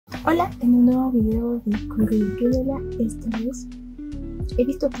Hola, en un nuevo video de CouleurDuCinema. Esta vez he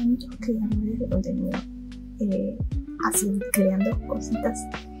visto tantos creadores de contenido así creando cositas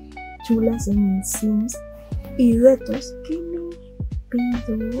chulas en Sims y retos que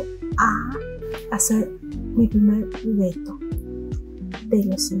me pido a hacer mi primer reto de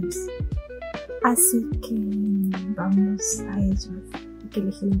los Sims. Así que vamos a ello. Hay que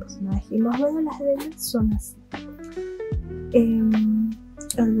elegir un personaje y más o menos las reglas son así.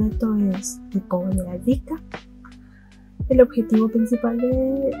 El reto es de pobre a rica. El objetivo principal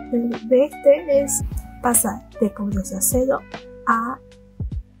de este es pasar de pobreza cero a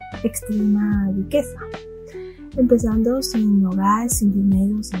extrema riqueza, empezando sin hogar, sin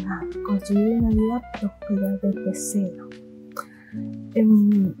dinero, sin nada, construir una vida próspera desde cero.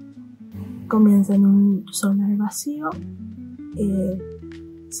 Comienza en un solar vacío,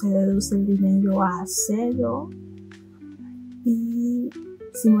 se reduce el dinero a cero y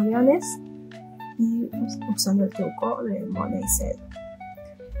simoleones y usando el truco de moneda y cero.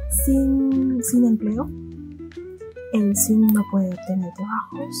 Sin empleo, el sim no puede obtener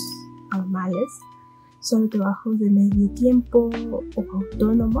trabajos normales, solo trabajos de medio tiempo o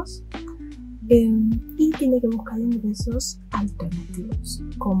autónomos, y tiene que buscar ingresos alternativos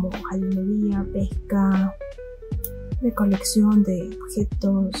como jardinería, pesca, recolección de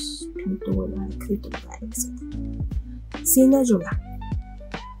objetos, pintura, escritura, etc. Sin ayuda.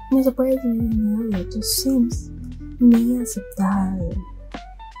 No se puede recibir dinero de otros Sims ni aceptar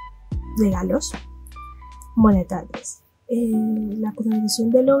regalos monetarios. La progresión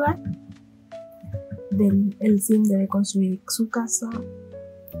del hogar, el Sim debe construir su casa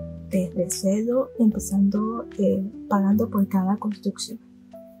desde cero, empezando pagando por cada construcción.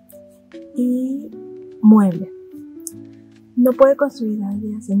 Y mueble. No puede construir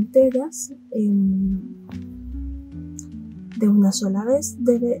áreas enteras de una sola vez,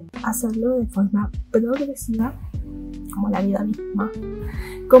 debe hacerlo de forma progresiva, como la vida misma,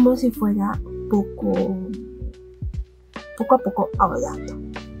 como si fuera poco a poco ahorrando.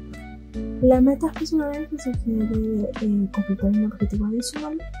 Las metas personales que sugiere completar un objetivo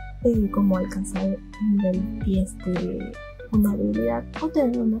adicional, como alcanzar el nivel 10 de una habilidad o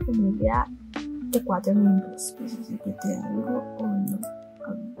tener una comunidad de 4 miembros. No sé si repite algo o no.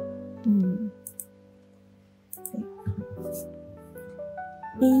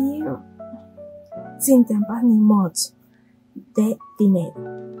 Y sin trampas ni mods de dinero.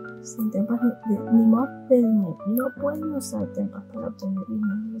 Sin trampas ni mods de dinero. No pueden usar trampas para obtener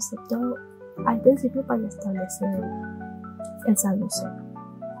dinero, excepto al principio para establecer el saldo cero.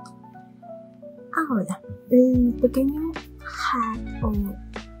 Ahora, el pequeño hack o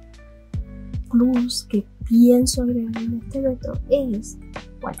plus que pienso agregar en este reto es,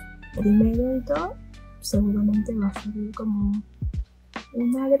 bueno, primero de todo, seguramente va a salir como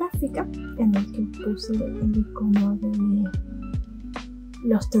una gráfica en la que puse el icono de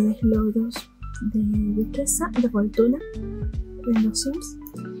los 3 logros de riqueza, de fortuna de los Sims,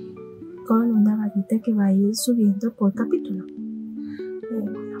 con una varita que va a ir subiendo por capítulo.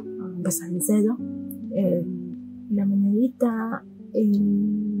 Bueno, vamos a empezar en cero, la monedita,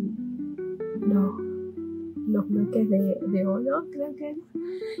 los bloques de oro, creo que era,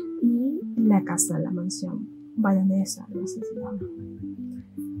 y la casa, la mansión, Baronesa, no sé si se llama.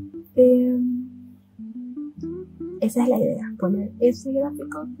 Esa es la idea, poner ese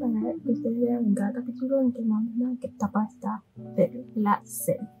gráfico para que ustedes vean en cada capítulo en qué etapa está de la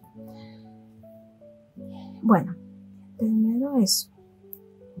serie. Bueno, primero eso.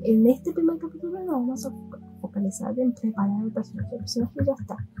 En este primer capítulo nos vamos a focalizar en preparar el personaje. El personaje ya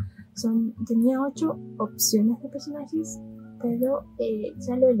está. Tenía 8 opciones de personajes, pero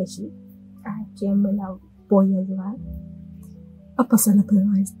ya lo elegí. ¿A quién me la voy a llevar a pasar la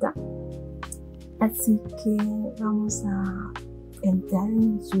prueba esta? Así que vamos a entrar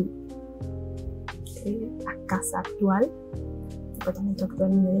en su casa actual, departamento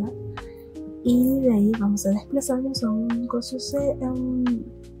actual en realidad, y de ahí vamos a desplazarnos a un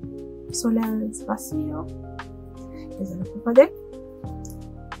solar vacío que se lo preparé,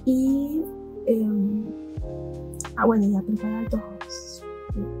 y bueno, ya preparar todos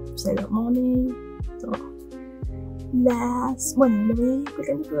ceremonias, todo. Bueno, le voy a ir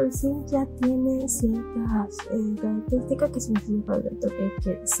explicando, pero el Sim ya tiene ciertas características que se necesitan para el reto, que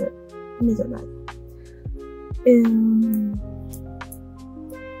quiere ser millonario.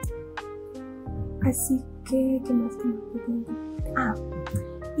 Así que, ¿qué más?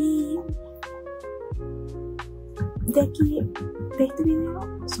 Y de aquí, de este video,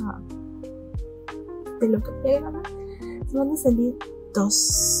 o sea, de lo que voy a grabar, van a salir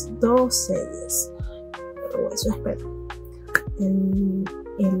dos series. O eso espero.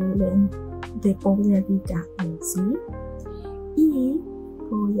 de pobre rica en sí, y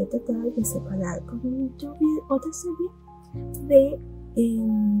voy a tratar de separar por otra serie de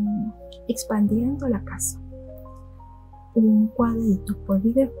expandiendo la casa, un cuadrito por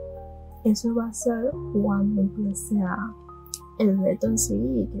video. Eso va a ser cuando empiece el reto en sí,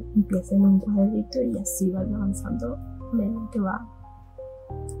 y que empiece en un cuadrito y así va avanzando medio que va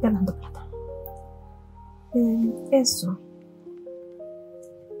ganando plata. Eso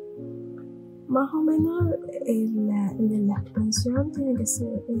más o menos. La expansión tiene que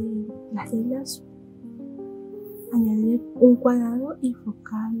ser las reglas: añadir un cuadrado y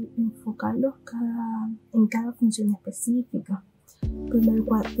enfocarlos en cada función específica. Primeros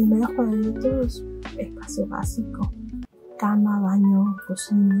cuadraditos: espacio básico, cama, baño,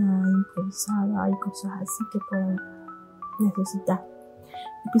 cocina improvisada y cosas así que puedan necesitar.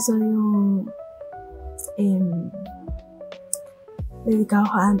 Episodio dedicados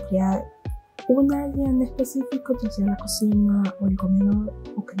a ampliar un área en específico, ya sea la cocina o el comedor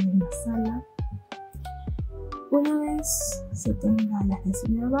o crear una sala. Una vez se tenga las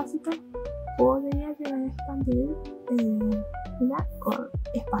necesidades básicas, podría llegar a expandir con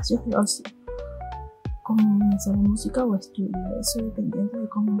espacios de ocio, como una sala de música o estudio, eso dependiendo de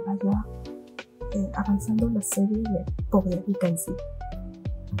cómo vaya avanzando la serie de Pobre Rica en sí.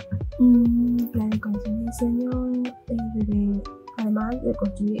 La decoración y diseño además de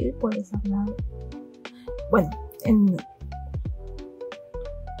construir, puedes hablar. Bueno, en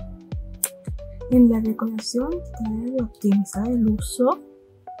la decoración tratar de optimizar el uso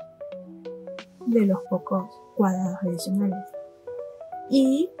de los pocos cuadrados adicionales,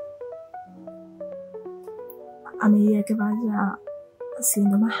 y a medida que vaya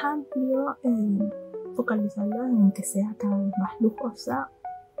siendo más amplio, focalizarla en que sea cada vez más lujosa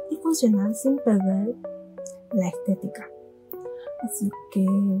y funcional sin perder la estética. Así que,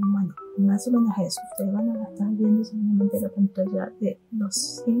 bueno, más o menos eso. Ustedes van a estar viendo seguramente la pantalla de los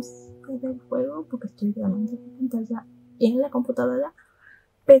Sims del juego, porque estoy grabando la pantalla en la computadora,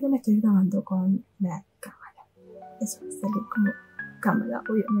 pero me estoy grabando con la cámara. Eso va a salir como cámara,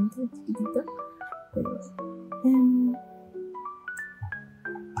 obviamente, chiquitita, pero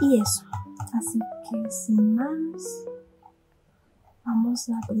y eso. Así que, sin más, vamos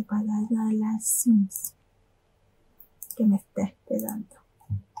a preparar a las Sims que me está esperando.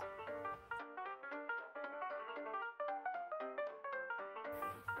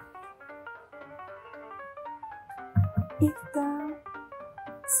 Esta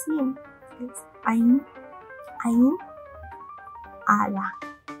Sim es Ala.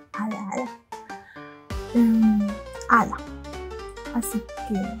 Así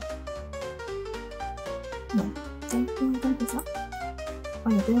que, bueno, tengo que empezar.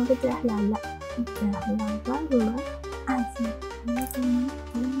 Bueno, tengo que trasladarla. Así que no tengo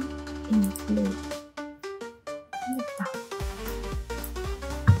un empleo. ¿Dónde está?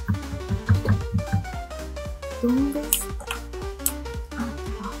 ¿Dónde está?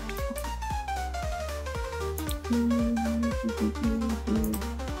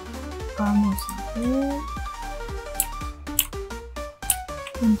 Vamos a ver.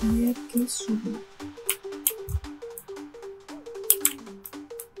 Tendría que subir.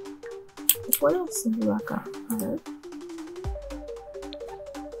 ¿Puedo hacerlo acá? A ver.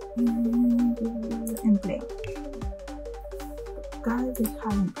 Empleo. Acá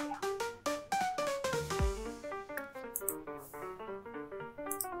dejar empleo.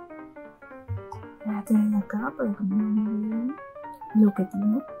 Voy a tener acá para que me vean lo que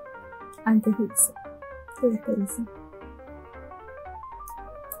tiene antes de irse. Se desperdicia.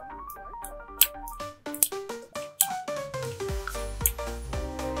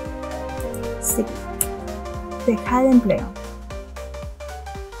 Sí. Dejar empleo.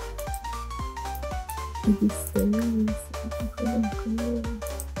 Y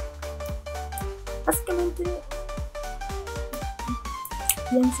básicamente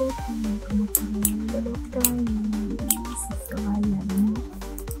pienso como que me loca y se vaya, ¿no?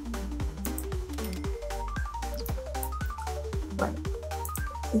 Bueno,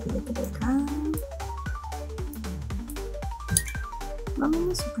 desde por acá vamos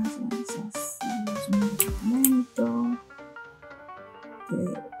a su casa. Es un departamento de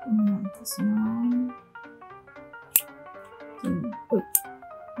una habitación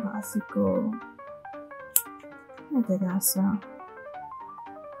básico, una terraza.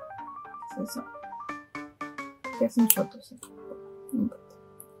 ¿Qué es eso? ¿Qué hacen fotos? No importa.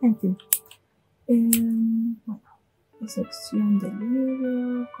 En fin, bueno, sección de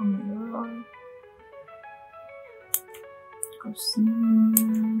libros, comedor,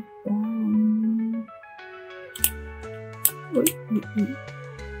 cocina, baño. Uy.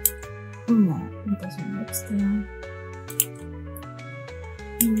 información extra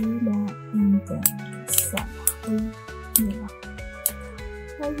y la interesada. Mira,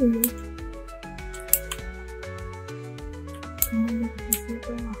 olvidé cómo le empecé a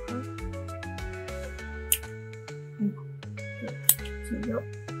trabajar. Si yo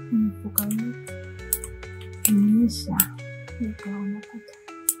enfocarme en ella, me cago en la puta.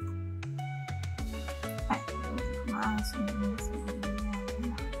 Ay, más o menos.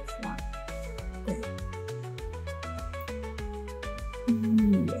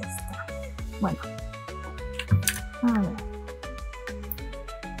 Y ya está. Bueno, a ver,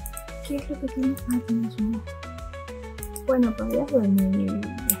 ¿qué es lo que tienes? Tienes uno. Bueno, podrías dormir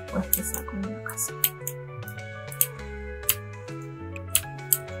después te saco de la casa.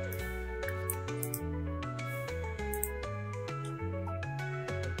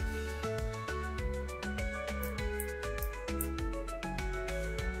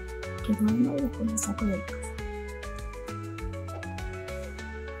 Que duerma y después me saco de la casa.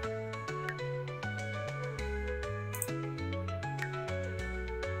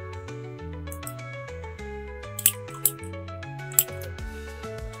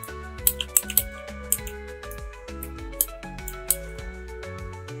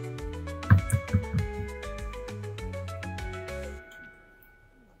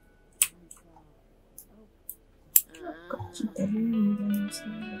 Cochita linda, no sé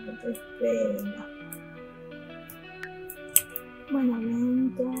lo que te espera. Bueno,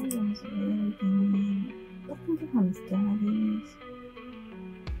 venta, vamos a ver, tiene bastantes amistades.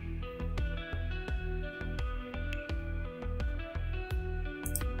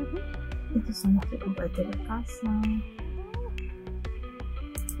 Estos son los que comparten la casa.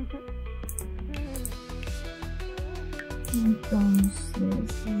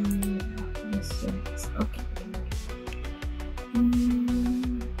 Entonces, ok.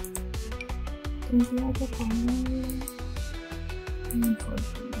 Tendría que poner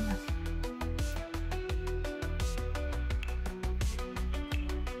infortunidad.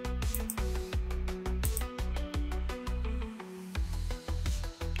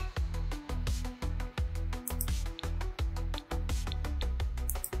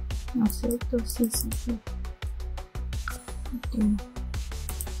 ¿No es cierto? Sí. Okay.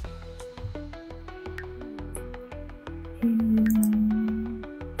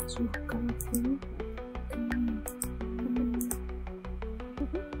 Sus características.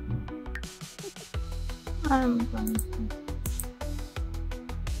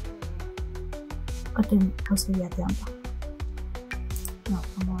 O sería trampa. No,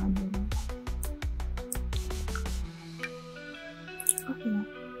 vamos a ver. Ok.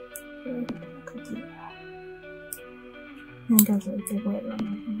 En caso de que vuelvan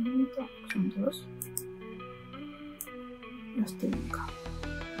al momento, son dos. Los tengo.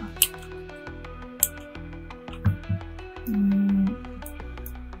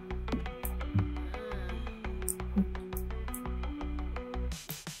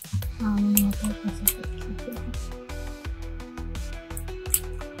 No puedo pasar por aquí.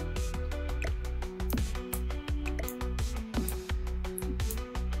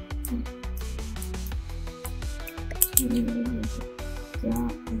 Ya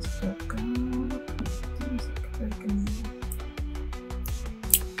esto acá. Tienes que ver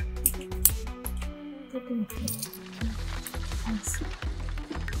que me así.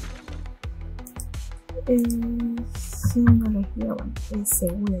 Simbología, bueno, es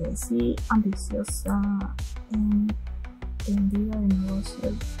segura de sí, ambiciosa, entendida de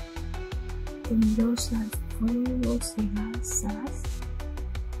negocios, temerosa al fuego, cegasas,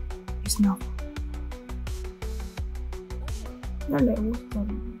 snob. No le gustan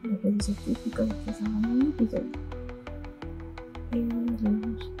los servicios típicos de esta semana y le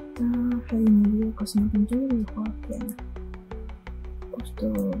gusta jardinería, cocina, pintura y videojuegos, piano. Gusto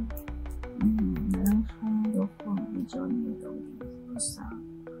naranja, rojo, millón, rosa.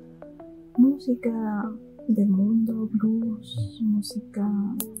 Música del mundo, blues, música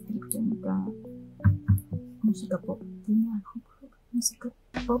electrónica, música pop, música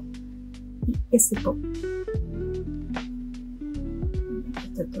pop y ese pop.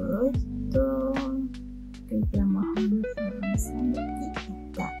 Está todo esto que ya más o menos avanzando y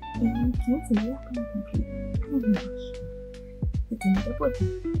está en 15 días para cumplir años. Y tiene que poder.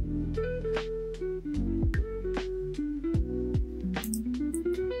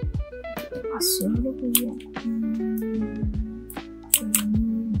 Pasó lo que ya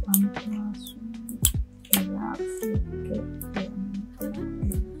en cuanto a su edad, si es que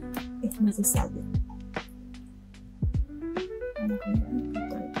realmente es necesario.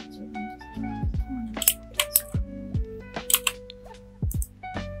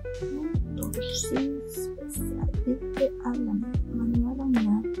 sí, especial, irte a la manual a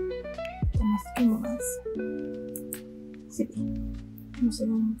una como más. Sí, no sé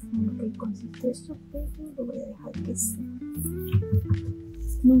en qué consiste esto, pero lo voy a dejar que sea.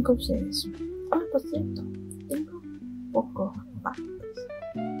 Nunca usé eso. Ah, por cierto, tengo pocos packs.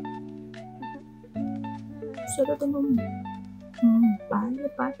 Solo tengo un par de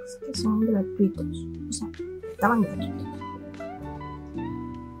packs que son gratuitos. O sea, estaban gratuitos.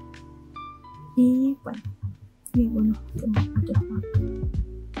 Y bueno, tengo otros packs.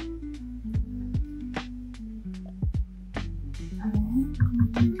 A ver,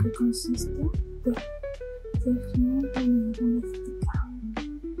 ¿en qué consiste? Seleccionar la unidad doméstica.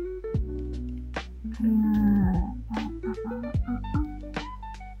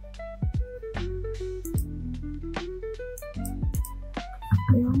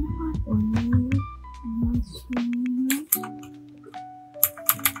 Le vamos a poner más o menos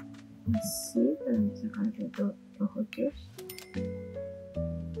así para sacarle todos los otros.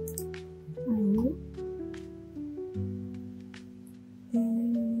 Ahí.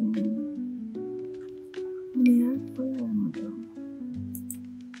 Mirar fuera del motor.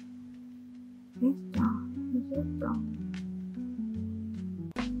 Esto, ¿no es esto?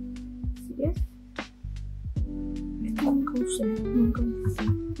 ¿Sí es? Esto nunca usé, nunca hice.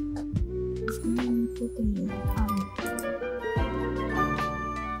 No puta idea. A ver.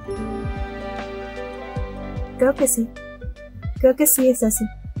 Creo que sí es así.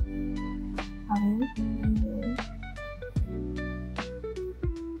 A ver.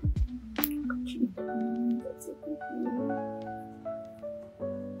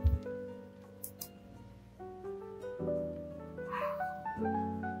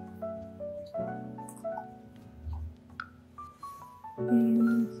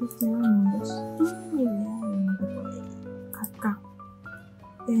 Sistema de mundos. Ni idea de dónde puede ir. Acá.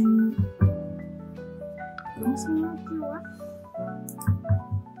 ¿Cómo se llama este lugar?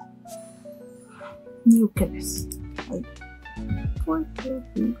 Newcastle. Ahí. Puerto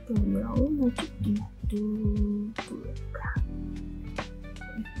Rico, una chiquita.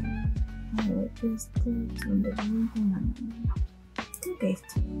 A ver, donde no. Creo que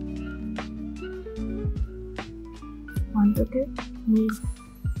este. ¿Cuánto que? 1000.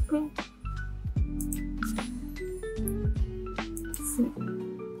 ¿Qué? Sí.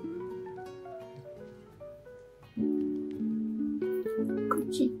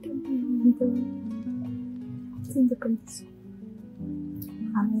 Cochito lindo. Se independizó.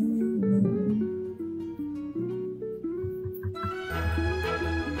 A ver.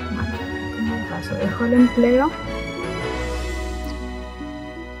 Bueno, en el caso dejó el empleo.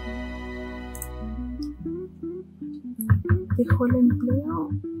 Dejó el empleo,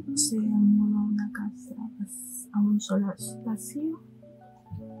 se mudó a una casa, a un solar vacío.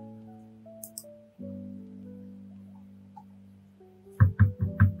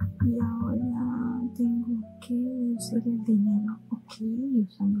 Y ahora tengo que hacer el dinero, ok,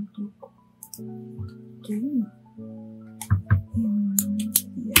 usando el truco. Ok.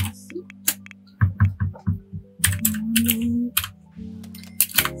 Y así.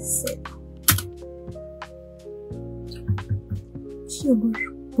 Cero. Somos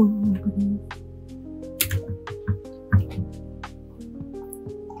pobre.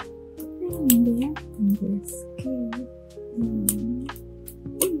 Tendrías que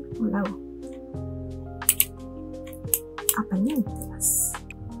hola, apañártelas.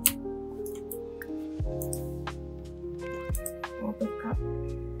 ¿Puedo pescar?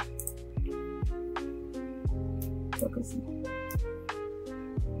 Creo que sí.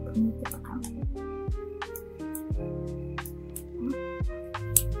 Ponete para acá.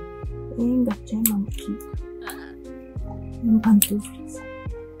 Venga, chema, muchito. En pantuflas.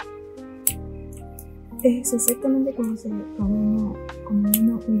 Es exactamente como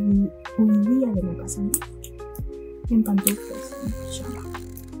uno huiría de la casa, ¿no? En pantuflas, en pijama.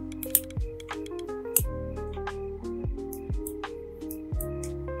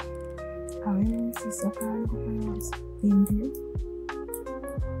 A ver si saca algo para vender.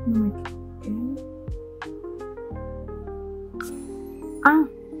 No me equivoqué. Ah,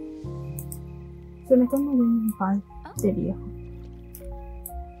 se me está muriendo un par de viejo.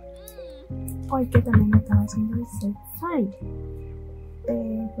 Hoy que también me estaba haciendo el set file.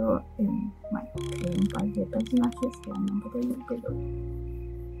 Pero, bueno, hay un par de personajes que andan por ahí, pero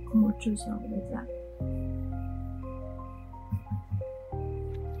muchos sobre ya.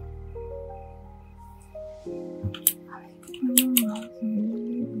 A ver, vamos a ver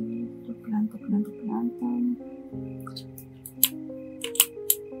esto, planta.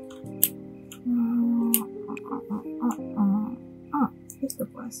 Esto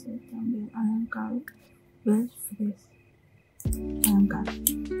puede ser. hacer también arrancar, después arrancar.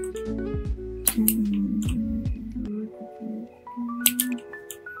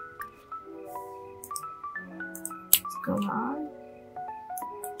 Escalar.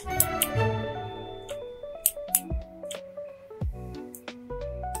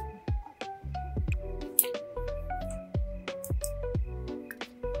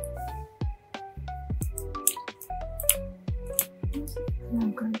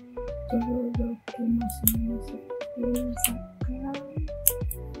 Arrancar todo lo que más o menos se puede sacar.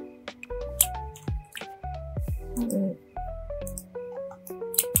 A ver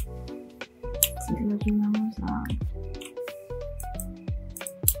si lo ayudamos a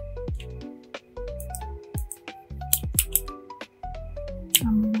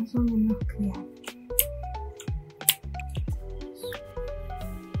más o menos crear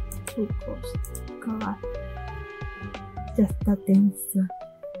su cosa. Acabar. Ya está tensa.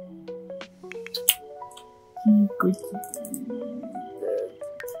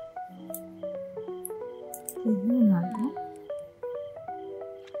 ¿Tiene algo?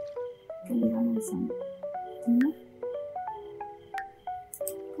 ¿Qué le damos a ¿tiene?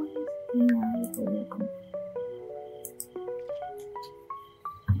 Pues tiene algo que voy a comprar.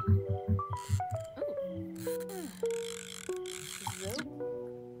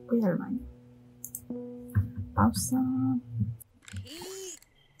 Voy al baño. Pausa.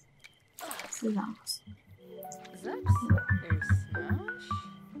 Sigamos.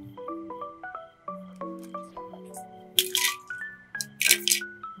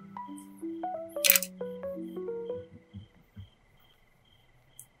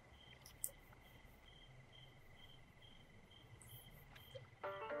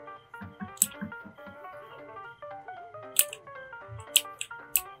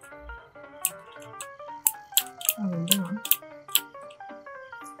 A dónde vamos.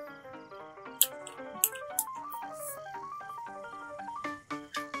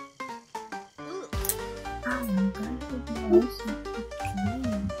 Nunca he eso.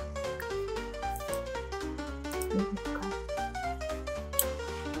 Voy a buscar.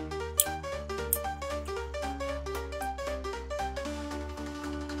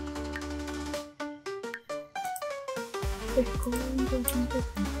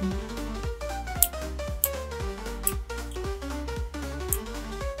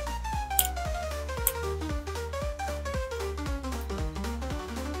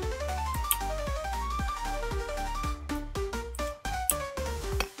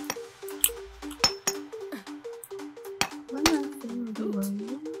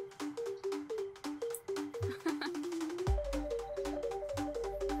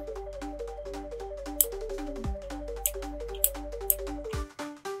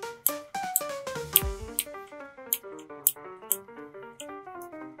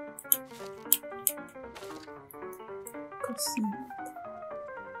 Cocina.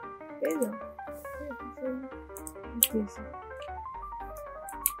 Pero empieza.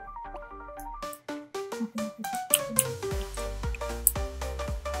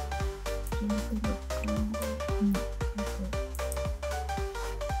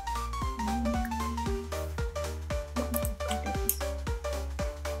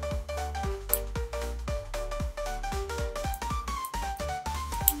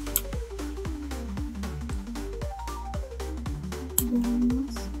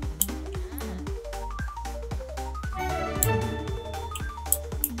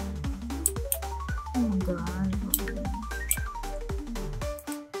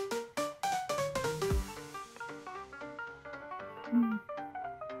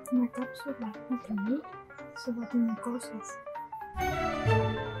 Una cápsula, ok, solo tiene cosas.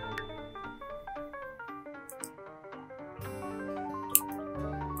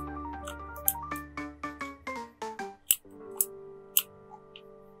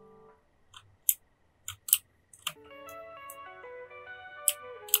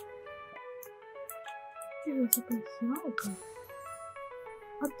 ¿Qué desapareció acá?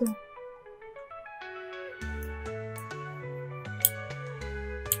 Otro.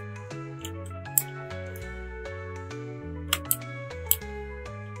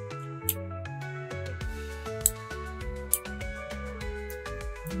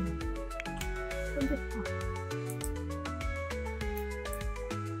 ¿Dónde está?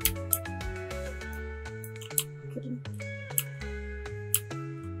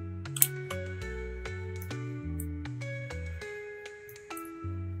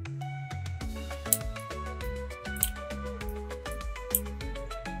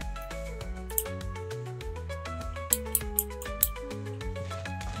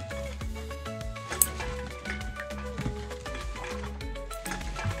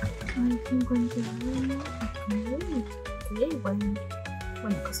 Hay 51. Ok,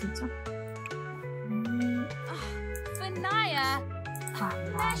 buena cosecha. Fanaya.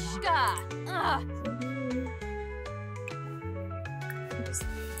 Meshka.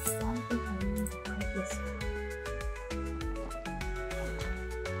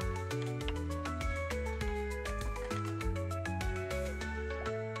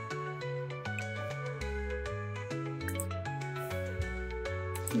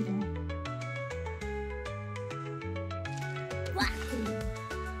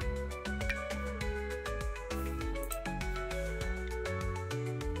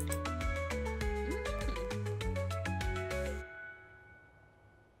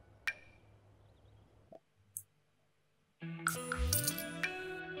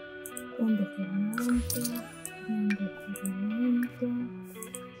 Un descubrimiento, un descubrimiento,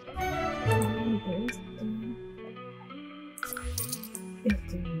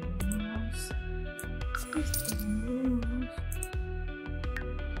 este vivimos,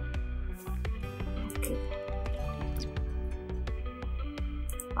 ok,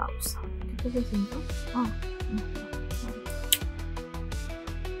 pausa, ¿qué estoy haciendo?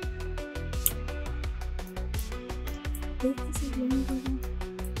 Este es el único.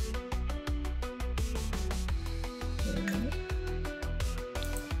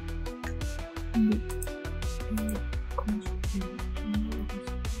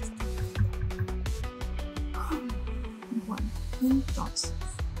 Entonces,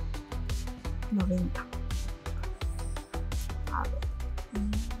 90. A ver,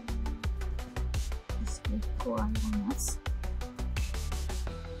 busco algo más.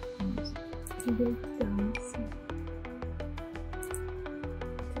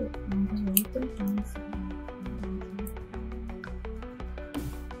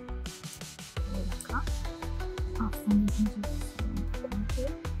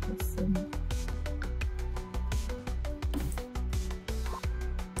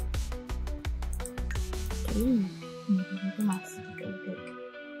 Necesito más.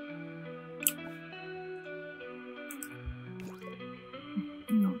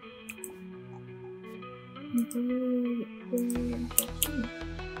 No. No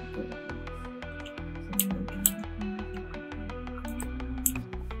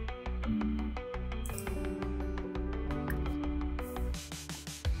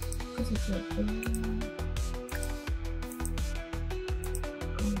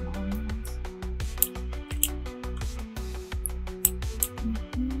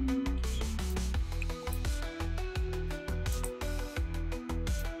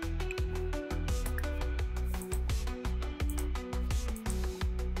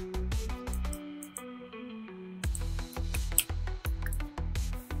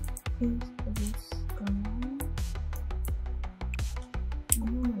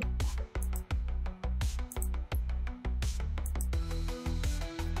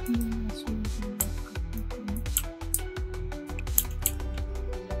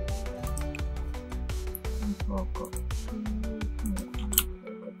un poco.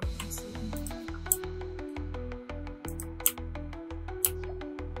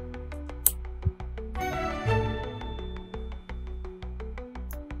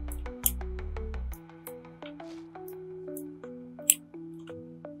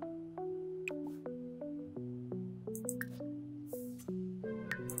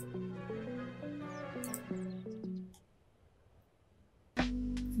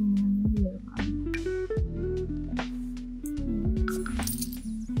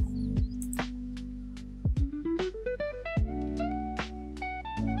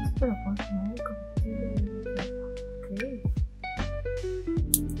 Pero puedo tener el combustible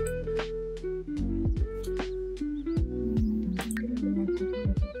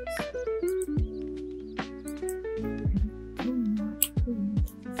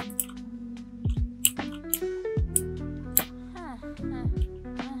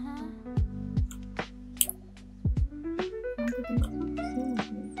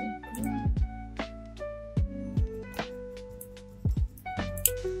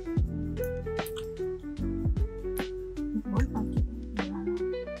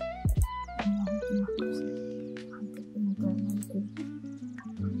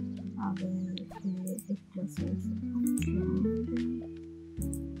de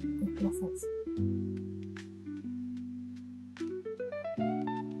desplazarse.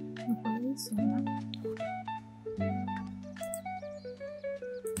 No puede sonar.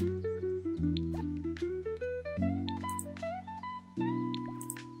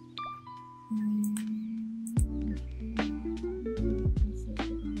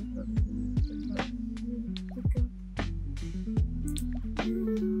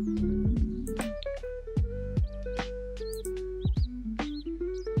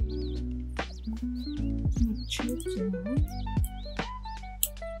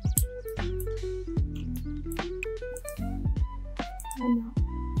 no.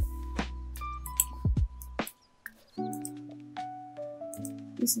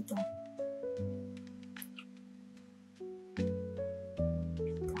 Visitar.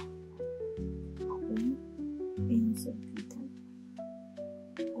 Enseguida.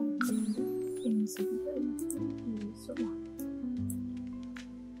 Enseguida. Y eso va.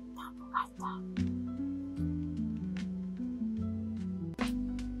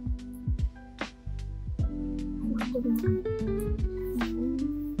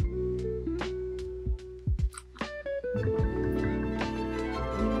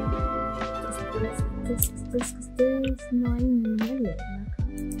 No hay ni nadie acá.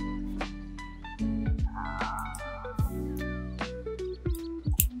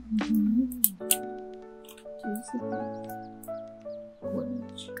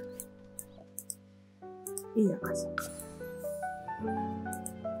 Y de casa.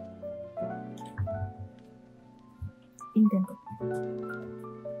 Intento.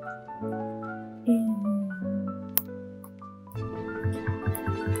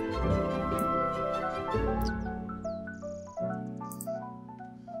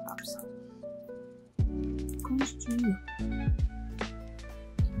 Construir.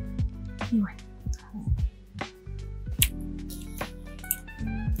 Y bueno.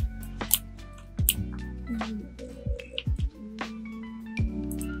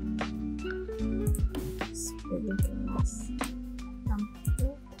 Espero que más.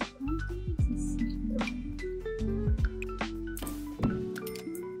 Tampoco necesito.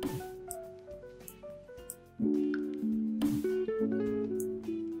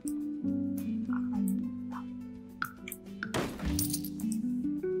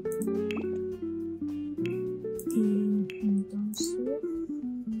 Entonces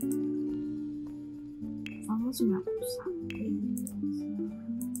vamos a una cosa. Vamos a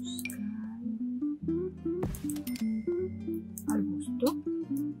buscar al busto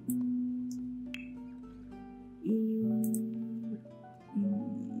y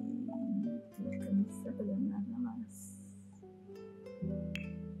camisa, pero nada más.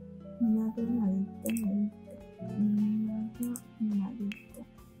 Nadita.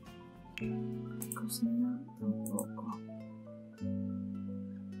 Cocina tampoco.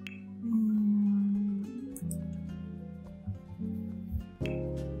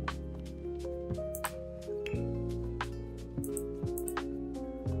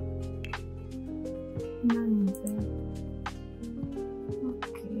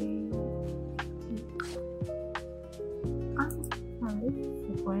 A ver,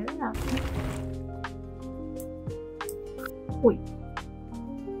 se puede hacer. Uy.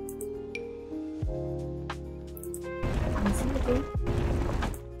 Así que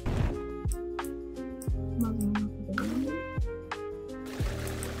más o menos que tenemos.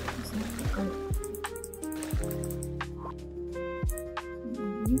 Así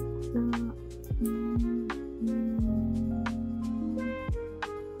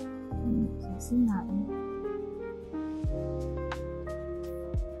que nada.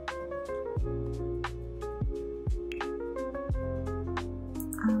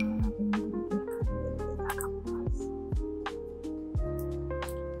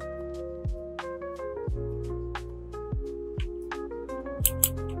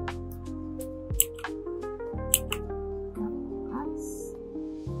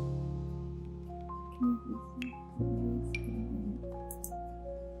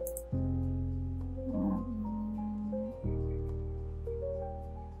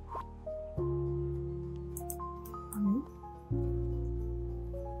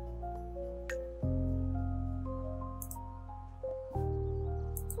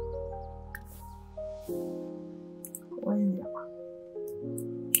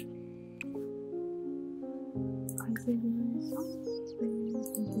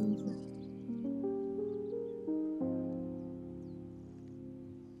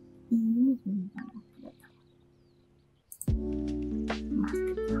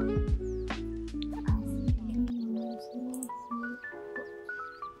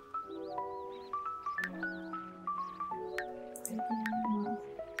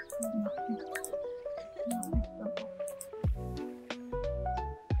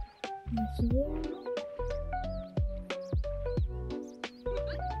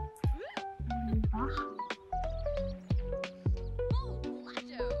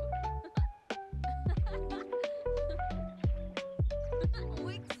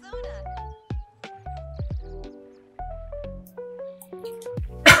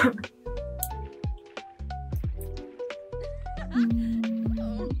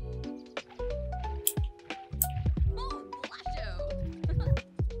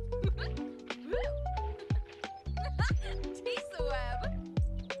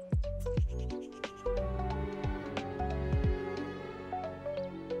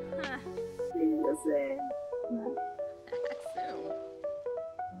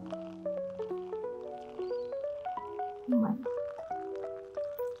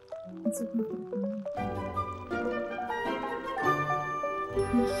 Eso es lo que dije,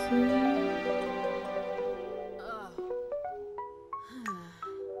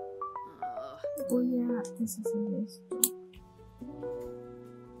 voy a deshacer esto.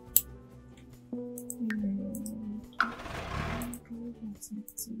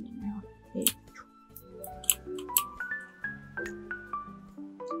 Sí, mejor hecho.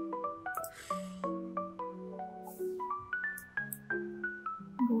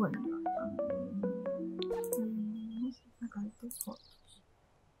 Bueno, vamos a sacar tus fotos.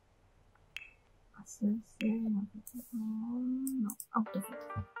 Hacerse, no,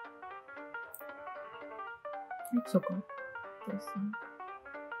 autofoto. Exoco.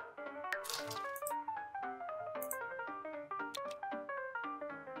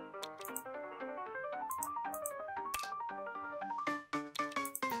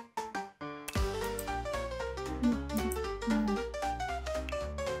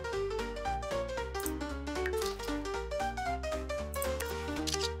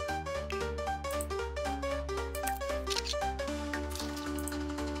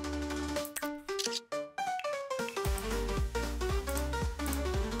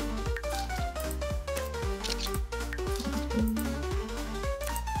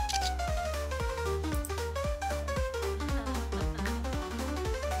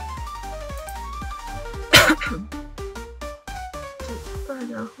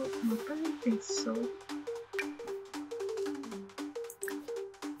 Carajo, no para empezó.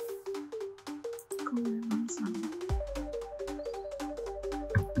 Como de manzana.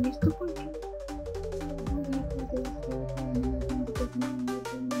 ¿Y esto por qué?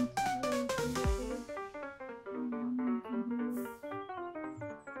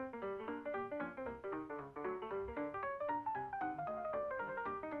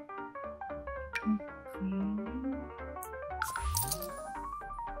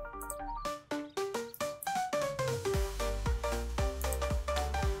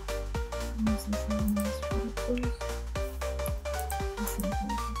 Vamos a hacer unas fotos.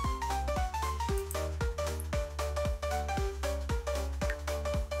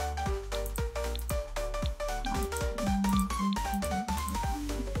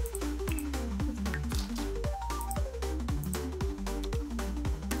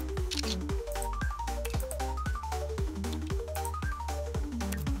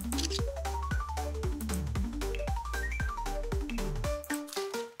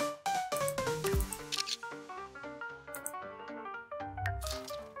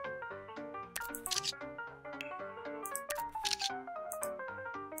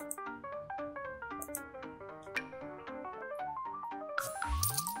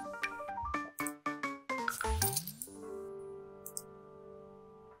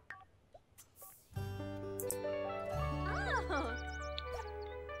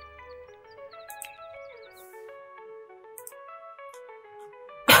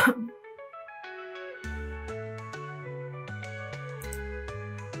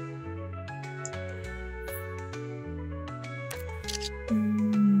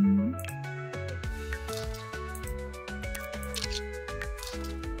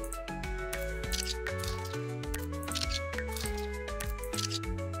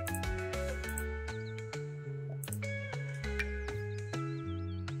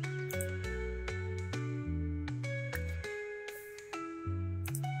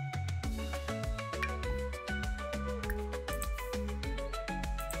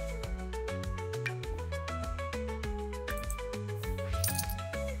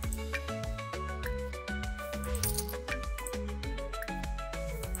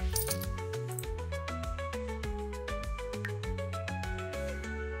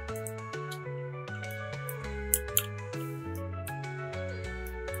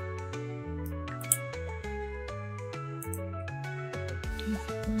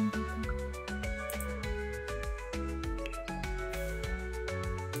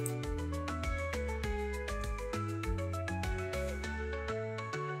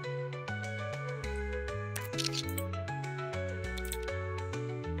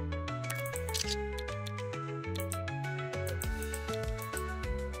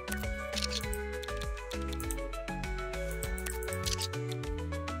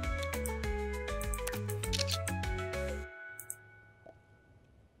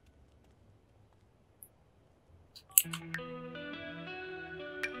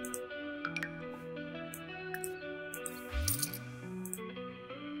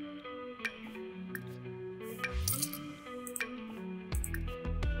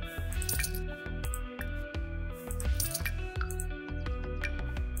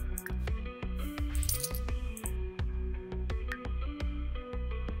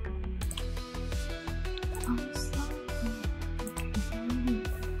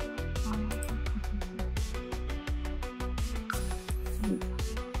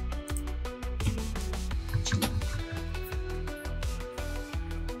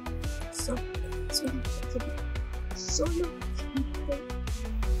 Solo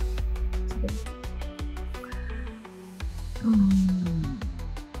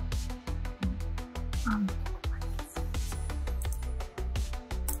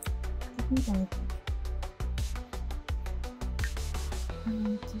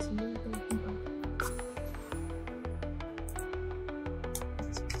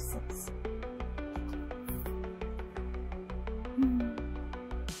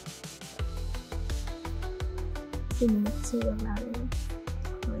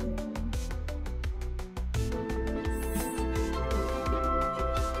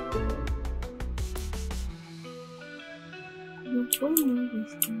no podemos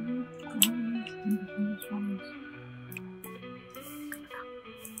distinguir los manos.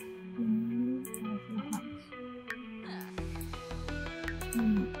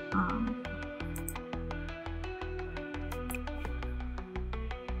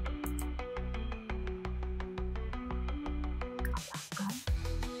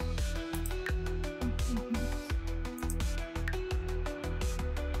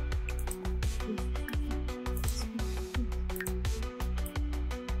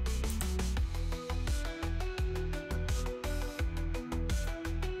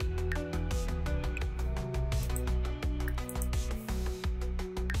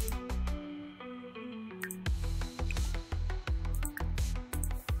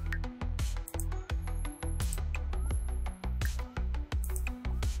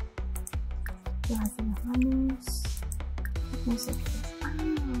 Lavarse las manos. No sé qué es.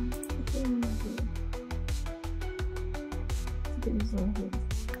 Esto es una duda. Si te dicen las veces.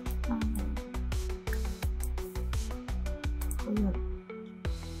 Hola.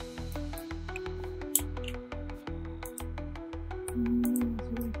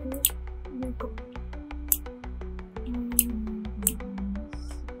 Rico.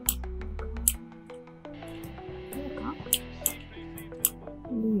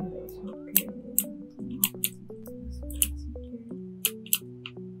 Libros, ok.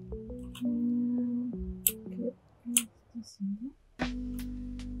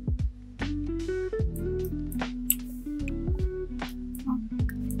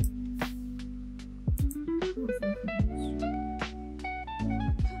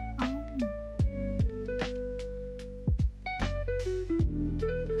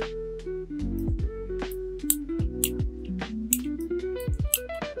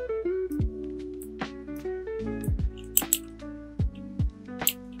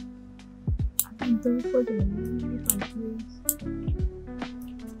 Entonces podría partidos.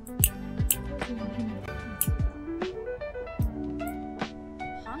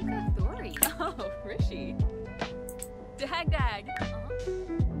 Honka Thori. Oh, Rishi. Dag dag.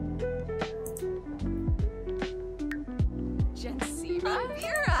 Jensira.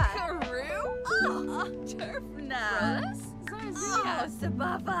 Vera. Karu. Oh, Turfna. Rose. Zarzia.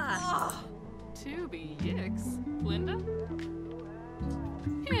 Sababa. Oh. Tubi Yix. Linda.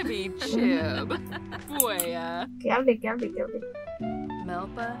 Hibby Chib. Boya. Que hable.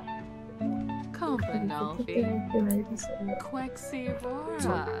 Melpa. Companolfi. El primer episodio.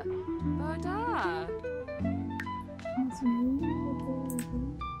 Quexivora. Boda.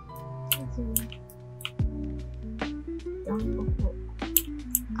 Tampoco.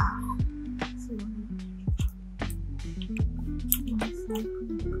 Sí.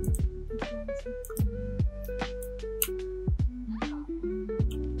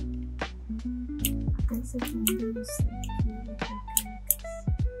 Acá el segundo no sé qué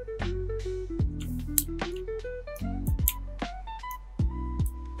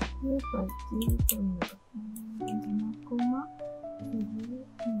partir con una coma y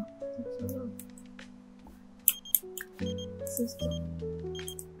solo es esto.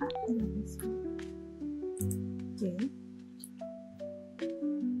 Es lo mismo. ¿Qué?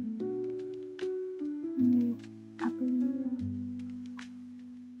 Me ha pedido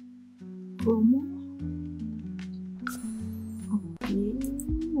 ¿cómo? Ok,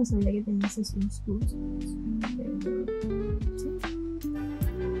 no sabía que tenías esos cursos.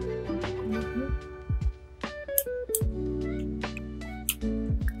 ¿Sí?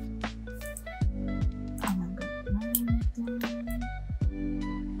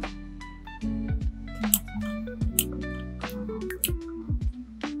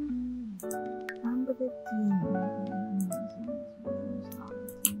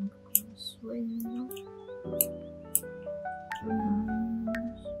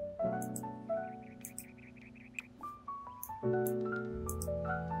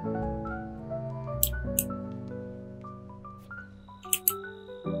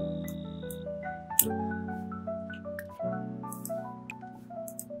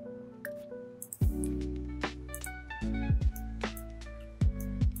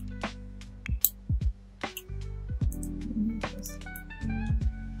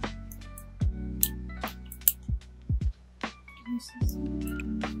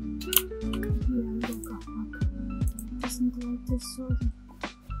 tesoro.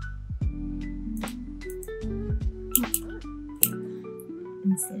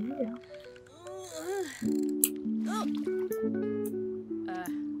 ¿En serio?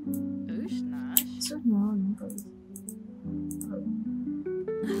 Eso es nuevo, nunca vi.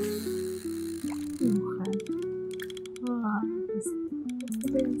 Dibujar.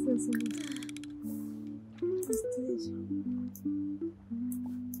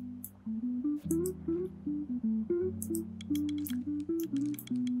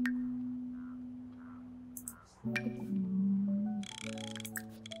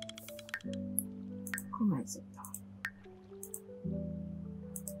 ¿Cómo es esto?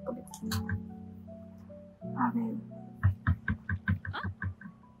 A ver.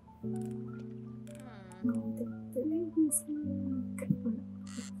 No te difícil.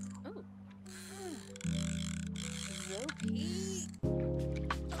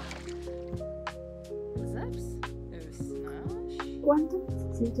 ¿Cuánto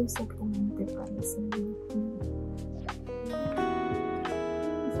necesito exactamente para hacer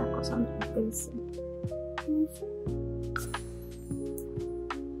esa cosa? Me parece.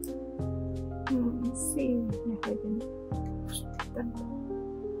 Sí, me fallan tanto.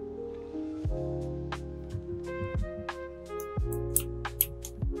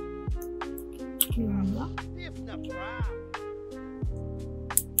 ¿Qué onda?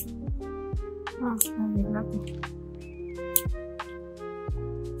 Arreglate.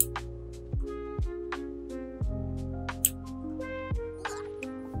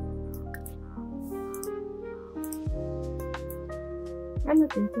 Ya no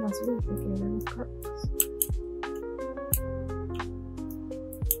te la suerte que voy a buscar.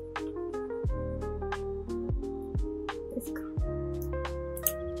 Pesca.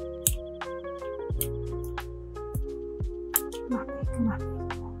 Más pesca, más pesca.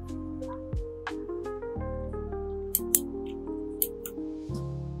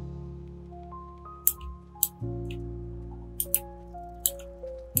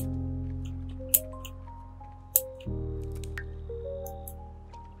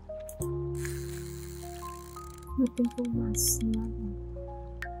 No tengo más nada.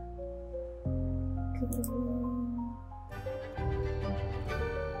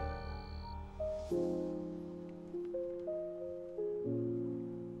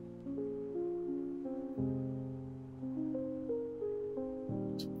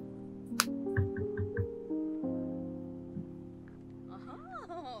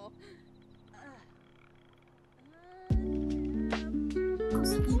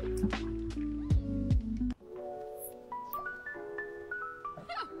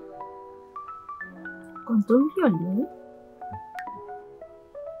 ¿Con tu violín?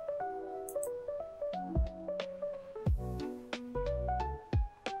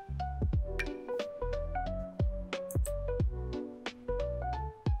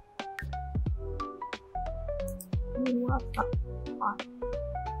 Guapa.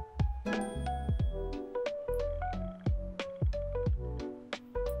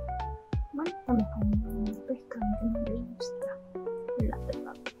 Bueno, estamos con una pesca que no me gusta. La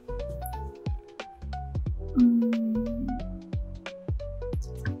verdad.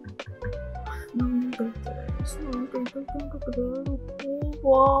 No me encanta eso. Tengo que crear un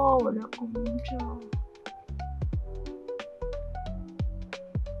cubo ahora, concha.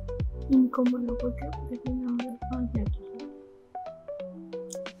 Incómodo porque no me falla aquí.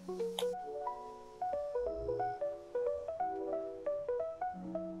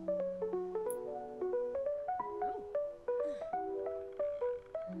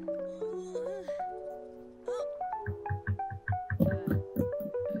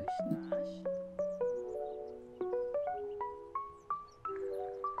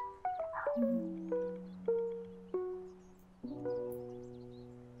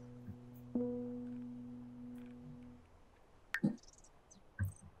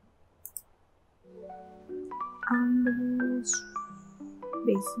 Ambos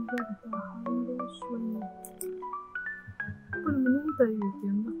vecinos trabajando sueño. Por lo menos me está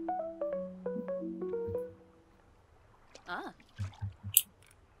divirtiendo.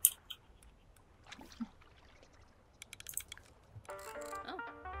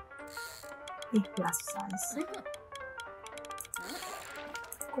 Desplazarse.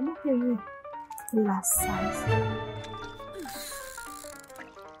 ¿Cómo que desplazarse?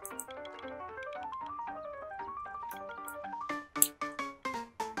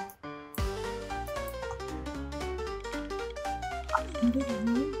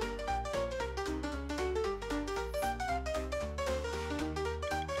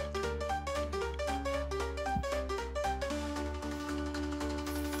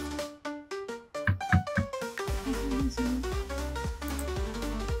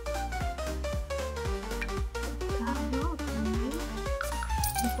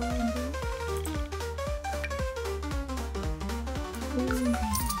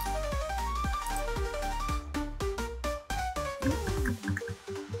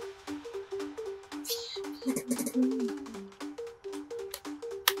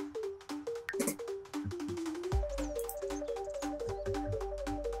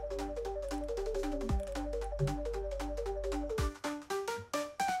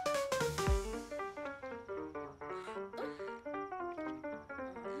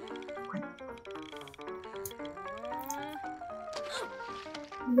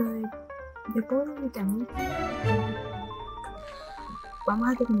 Lo de pobre también vamos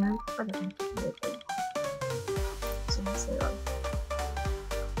a terminar para el de todo. Eso va a ser hoy.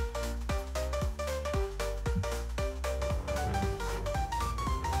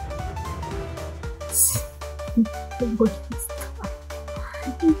 Sí. Está molesta.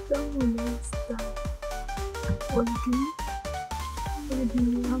 Está molesta. ¿Por qué? Porque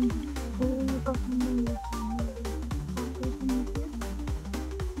tiene hambre.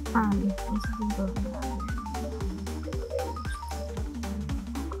 Eso es un problema.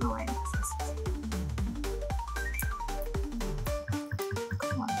 Bueno,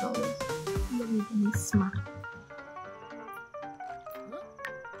 como a todos, lo misma.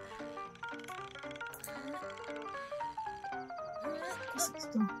 ¿Qué es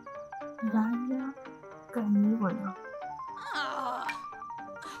esto? Vaya carnívoro.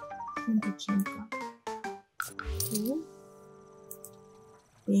 180. ¿Sí?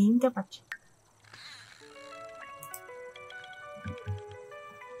 20 apache.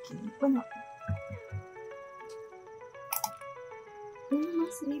 Bueno, es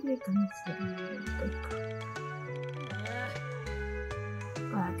más libre canción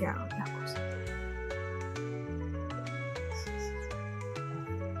para que haga otras cosas.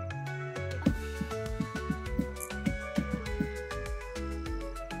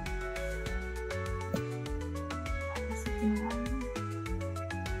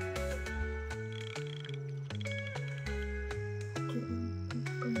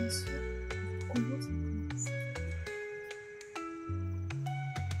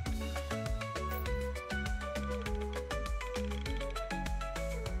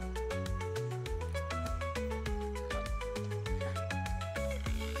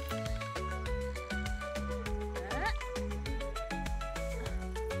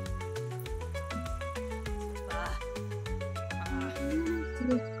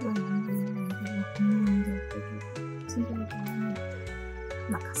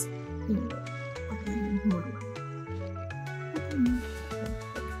 La casa y por el mismo lugar.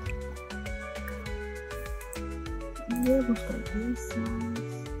 Voy a buscar esas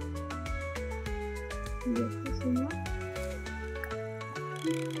y esto se llama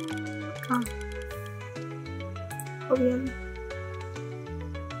obviamente.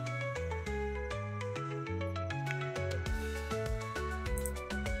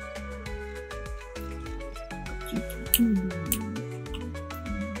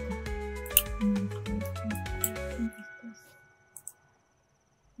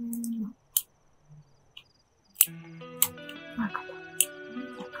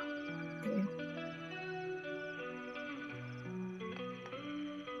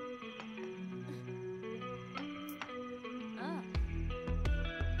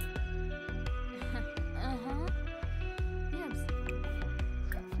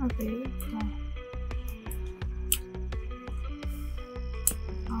 Okay,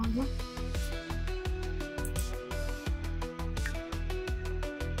 ahora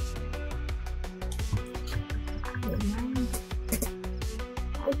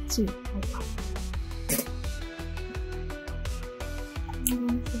sí,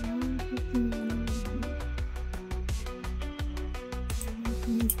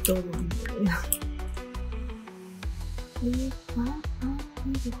 todo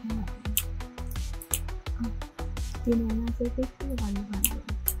tiene una cerveza y vale.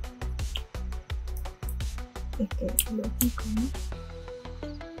 Es que es lógico, ¿no?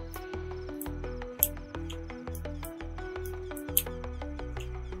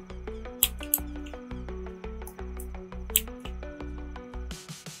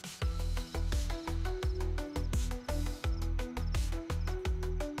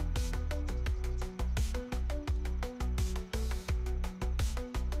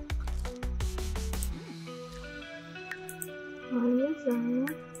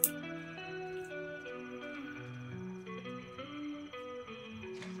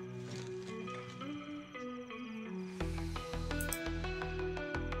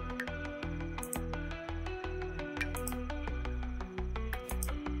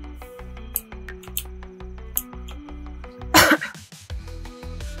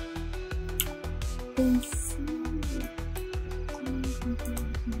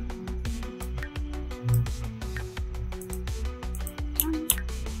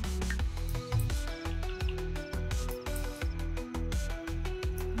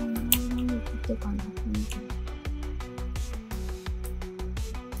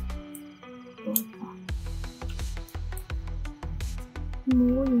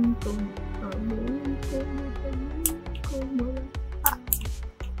 Muy incómodo, muy incómodo.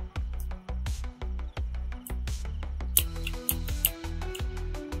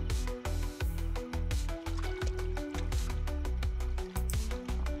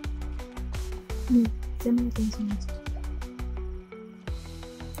 Me llama la atención esto.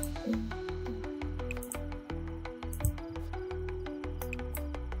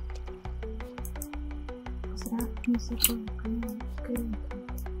 O sea, no sé por qué.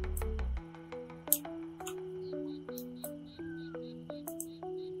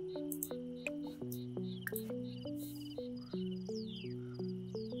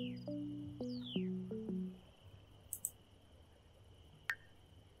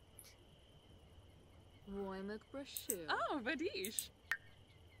 Oh, Vadish.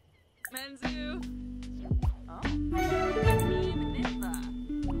 Menzu. Oh. Neva.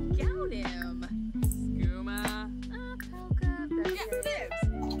 Gaunim. Skooma. Polka. Yeah, Nibs.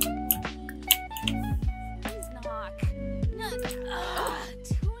 Knock.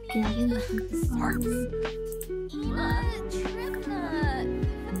 Toonie. Harps. Ema. Tripna.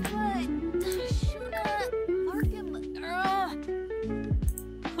 Shuna. Arkham.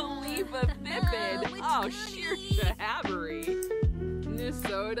 Khalifa Thipid. Oh, sheer shahabbery.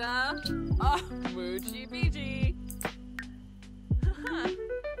 Nisoda. Oh, Moochie Beachy.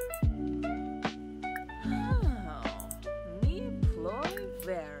 Oh, me ploy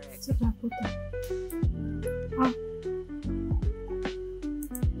Varick. Se la puta. Ah.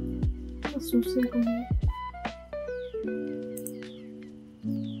 Sucia como.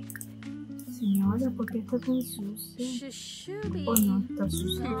 Señora, ¿por qué está tan sucia? Shishubi. ¿O no está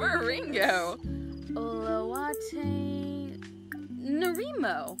sucia? Baringo. Olawate.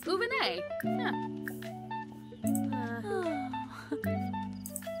 Narimo. Uvene. Yeah.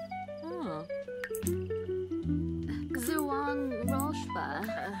 Oh. Zuang Roshba.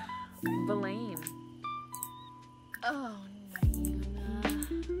 Belaine. Oh, Nayuna.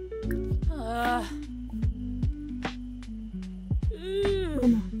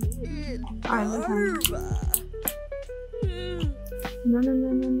 Bueno. Ay, déjame. No.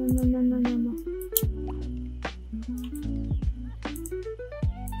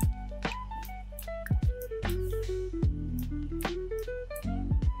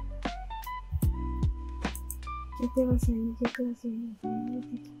 ¿Qué te vas a ir?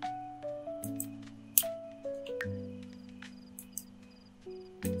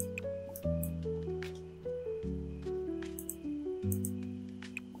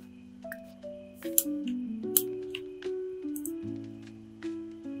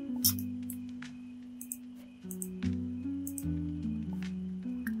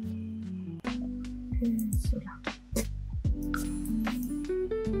 Sola.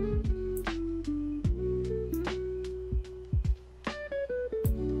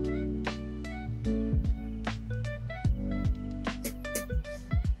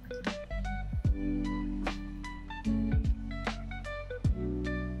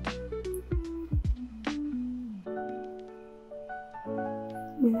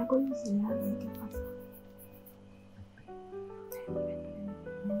 Me da curiosidad de qué pasa.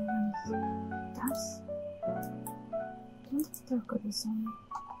 ¿Estás? ¿Dónde está el corazón?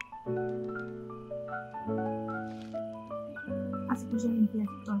 Así que ya limpié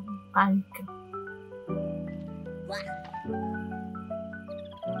todo el parque.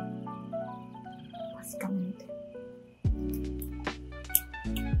 Básicamente.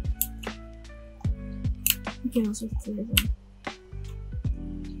 Y que no se estrellen.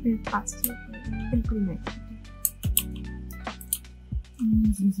 El paso, el primero.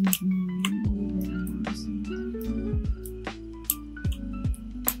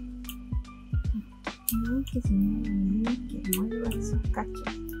 No, que se mueva, que mueva esos cachos.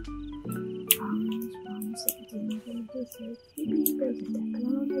 Vamos, sé que tiene que hacer pipí, pero se está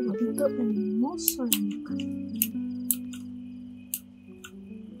esperando un bonito hermoso de mi casa.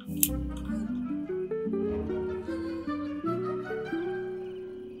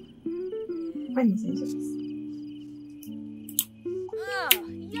 Bueno, señores.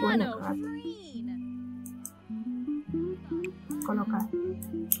 Bueno, colocar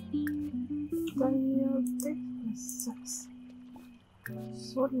daño de salsa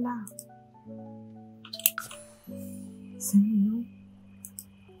sola. Señor.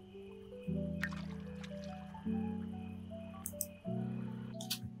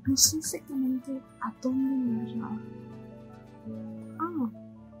 No sé exactamente a dónde me va a llevar. Ah.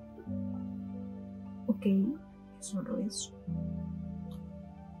 Ok, solo eso.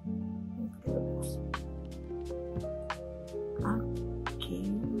 Ok.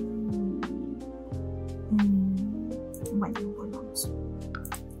 Bueno, volvamos.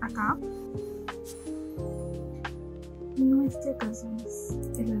 Acá. Nuestra casa es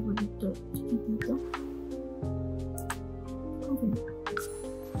el arbolito chiquitito. Okay.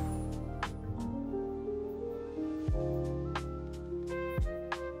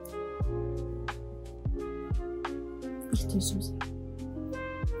 Estoy sucia.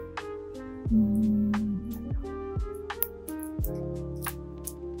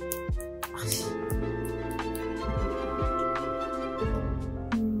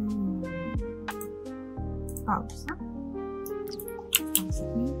 Pausa.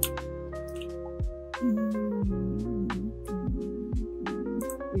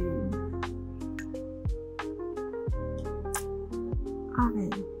 A ver.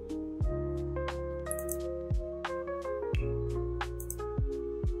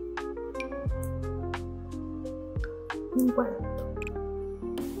 Un cuadro.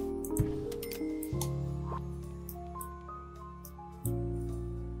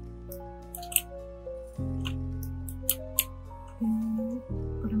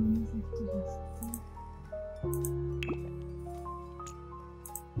 Por lo menos esto ya está.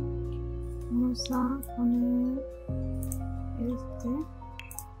 Vamos a poner este.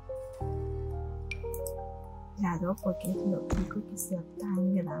 Claro, porque es lógico que sea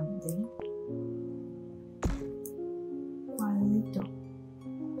tan grande. Cuadrito.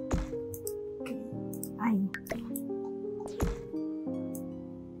 Ok, ahí.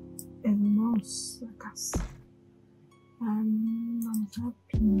 Hermosa casa. Vamos a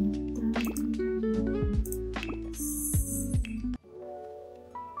pintar.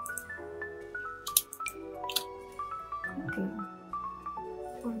 Ok.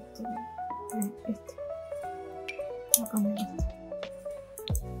 Podré. Este. Voy a poner este.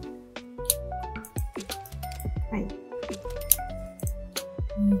 Ahí.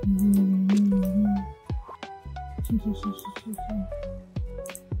 Entonces,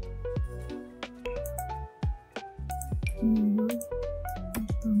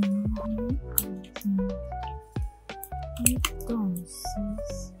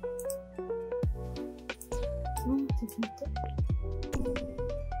 un poquito.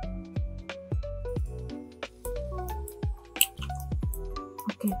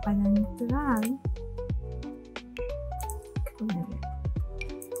 Ok, para entrar, ¿qué ponerle?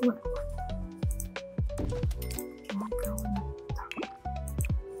 Bueno, blanca, bonita,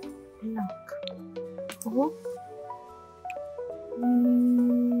 blanca. O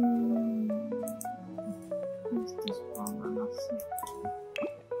estos pongan así.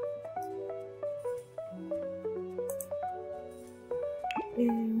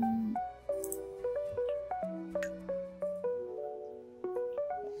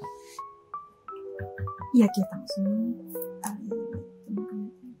 Y aquí estamos. A ver, tengo que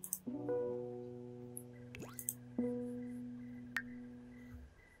meter.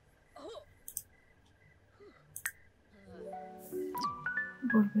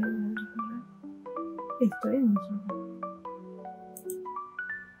 Volver. Esto es un solo.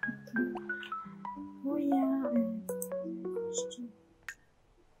 Voy a construir.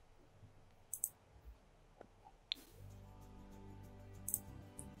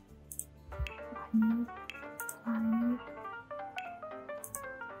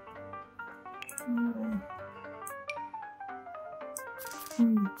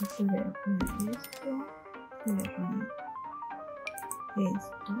 Voy a poner esto. Voy a poner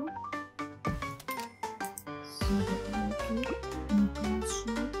esto. Solo aquí un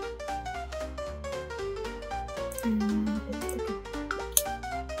caso. Este aquí.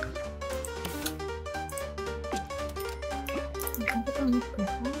 Me encanta con un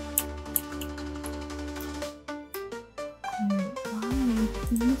espejo.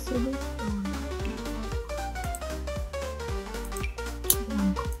 No se ve todo.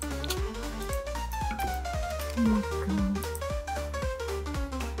 Blanco.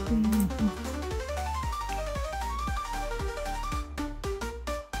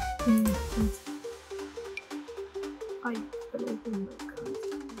 Rica. Ay, pero es un mercado.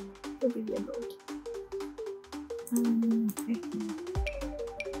 Estoy viviendo aquí. Este.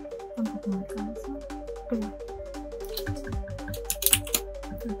 Tampoco me alcanza. Pero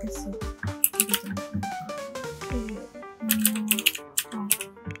creo que sí.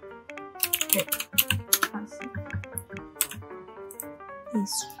 Así.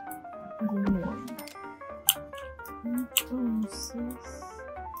 Eso. Bueno. Entonces.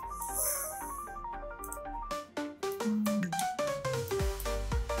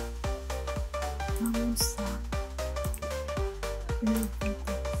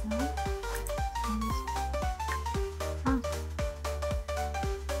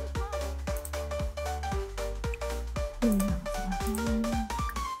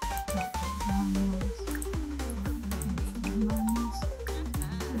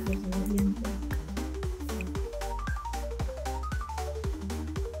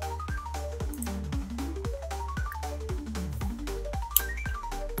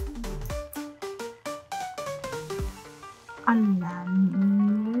 Hola,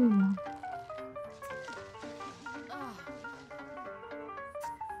 no.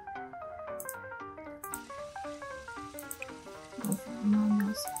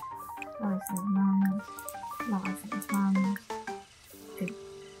 Lavas las manos, lavas las manos. Ok.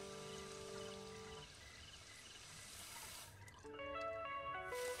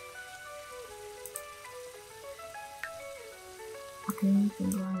 Ok,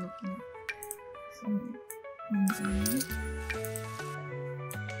 tengo algo que está bien.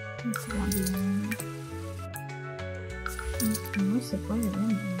 No se puede ver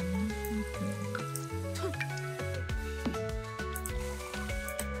bien.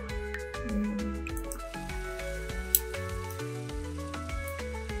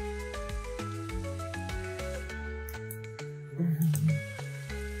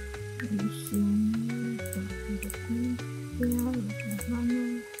 Las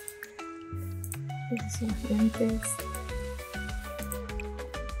manos, los dientes.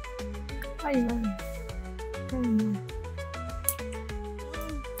 Ay, vale. Ay, no.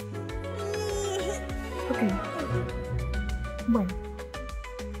 Ok. Bueno.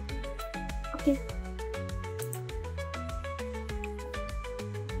 Ok.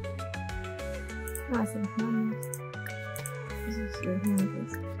 Lavas las manos. Esos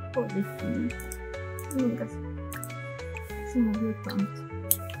dientes. Pobrecito. Nunca se movió tanto.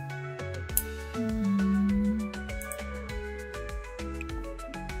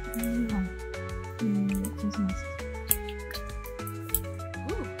 Muchas gracias.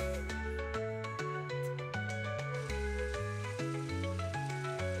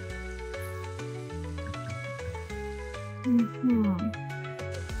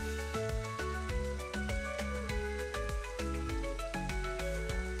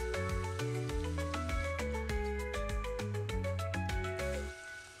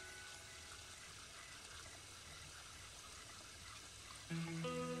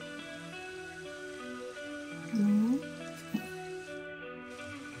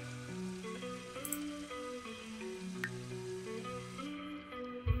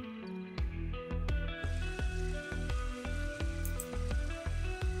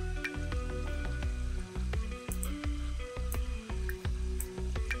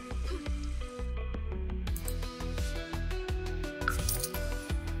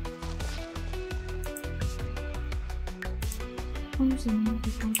 Vamos a ver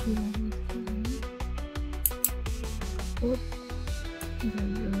qué calcular esto.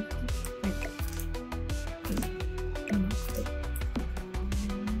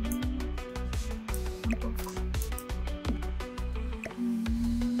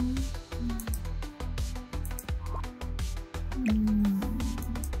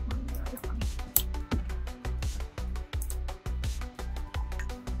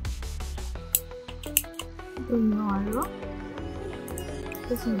 ¿No algo?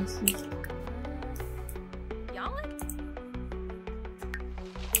 ¿Qué significa?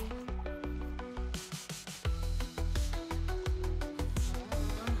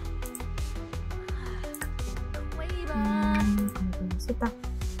 Está.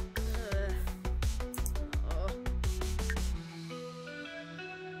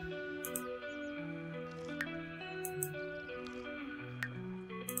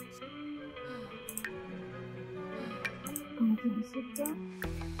 ¿Cómo tienes esto?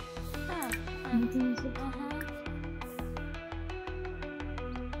 ¿Cómo tienes esto?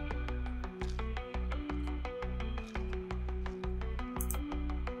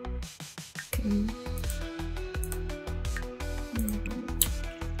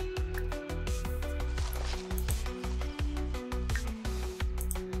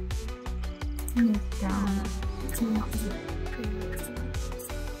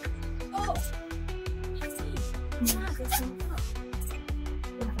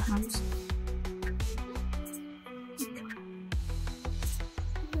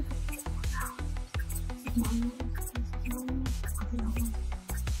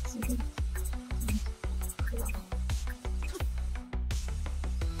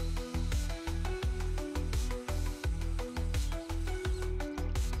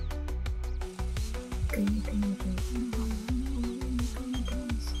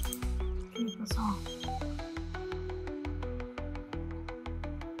 ¿Qué pasó?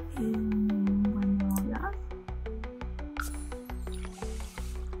 Bueno, hola.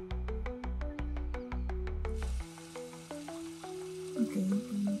 Ok.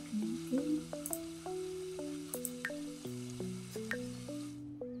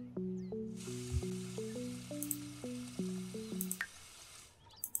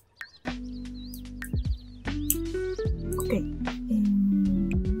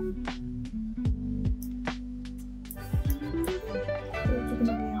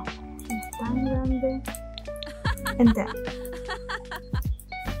 Enter.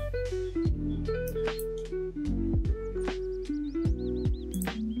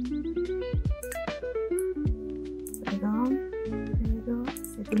 Perdón, pero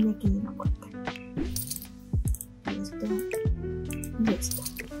se tiene que ir una puerta. Esto y esto.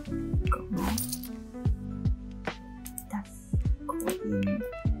 Como estás jodiendo.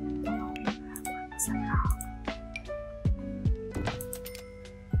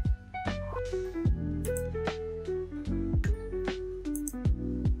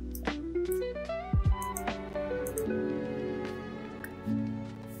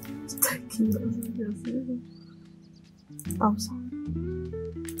 Aquí no sé qué hacer. Pausa.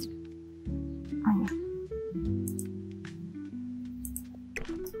 Ah, ya.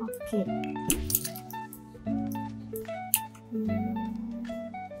 Ok.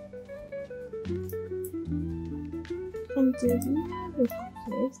 En teoría,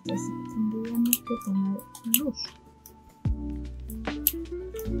 recoger esto, así que tendríamos que tener luz.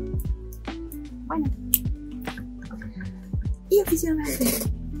 Bueno. Y oficialmente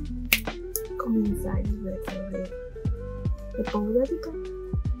comienza el reto de pobre Rica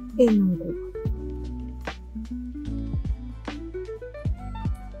en un cubo.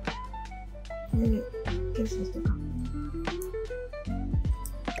 ¿Qué es esto acá?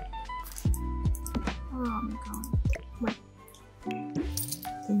 Ah, me cago en esto. Bueno,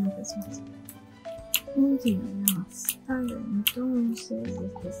 tengo que hacer más. Y más tarde, entonces,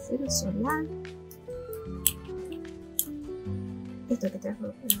 este es cero solar. Esto que te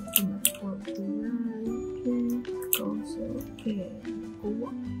juego que me recuerdo que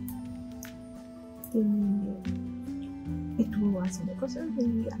cubo estuvo haciendo cosas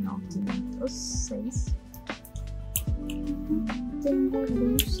y ganó 506. Tengo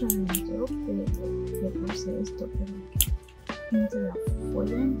luz adentro, pero le puse esto, pero entra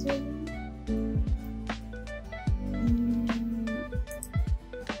afuera entre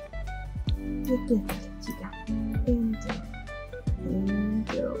y esto es chica. Entro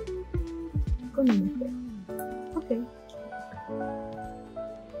con un espejo. Ok.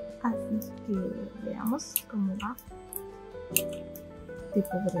 Así que veamos cómo va de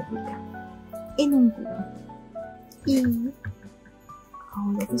pobre Rica en un cubo. Y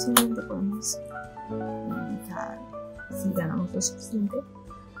ahora oficialmente podemos comenzar, si ganamos lo suficiente,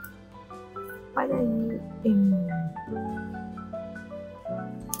 para ir en,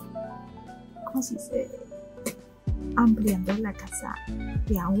 ¿cómo se dice? Ampliando la casa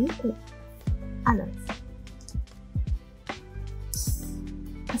de a un cubo a la vez.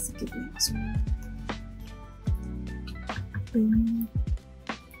 Así que tenemos